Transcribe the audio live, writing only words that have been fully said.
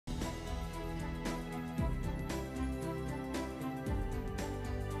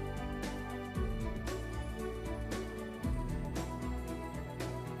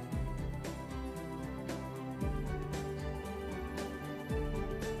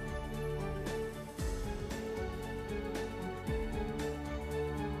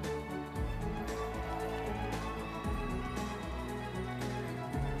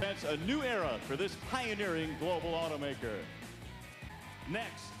represents a new era for this pioneering global automaker.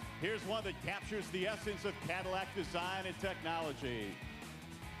 Next, here's one that captures the essence of Cadillac design and technology.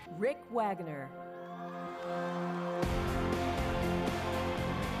 Rick Wagoner.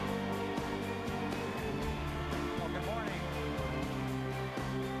 Good morning.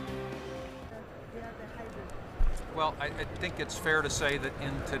 Well, I think it's fair to say that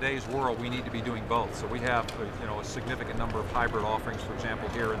in today's world we need to be doing both. So we have, a significant number of hybrid offerings, for example,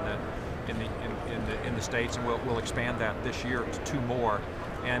 here in the States, and we'll expand that this year to 2 more.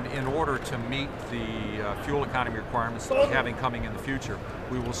 And in order to meet the fuel economy requirements that we're having coming in the future,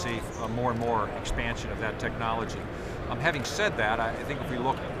 we will see more and more expansion of that technology. Having said that, I think if we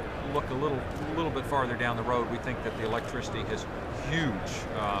look a little bit farther down the road, we think that the electricity has huge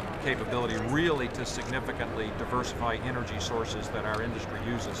capability really to significantly diversify energy sources that our industry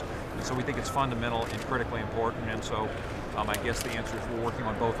uses. And so we think it's fundamental and critically important, and so I guess the answer is we're working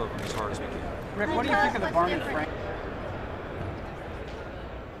on both of them as hard as we can. Rick, what do you think of the Barney Frank?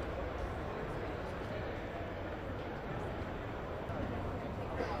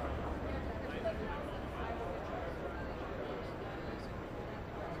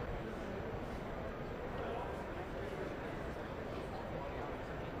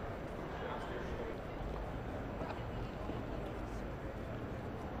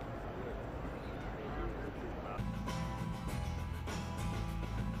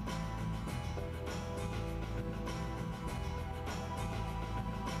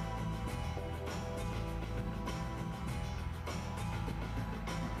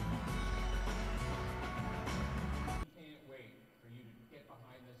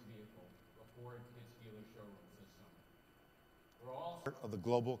 Of the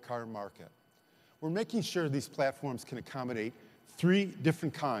global car market. We're making sure these platforms can accommodate 3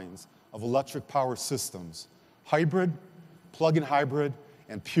 different kinds of electric power systems: hybrid, plug-in hybrid,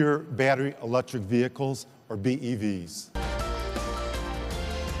 and pure battery electric vehicles, or BEVs.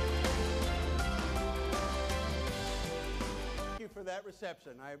 Thank you for that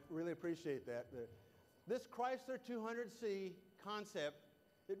reception. I really appreciate that. This Chrysler 200C concept,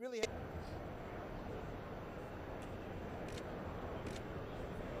 it really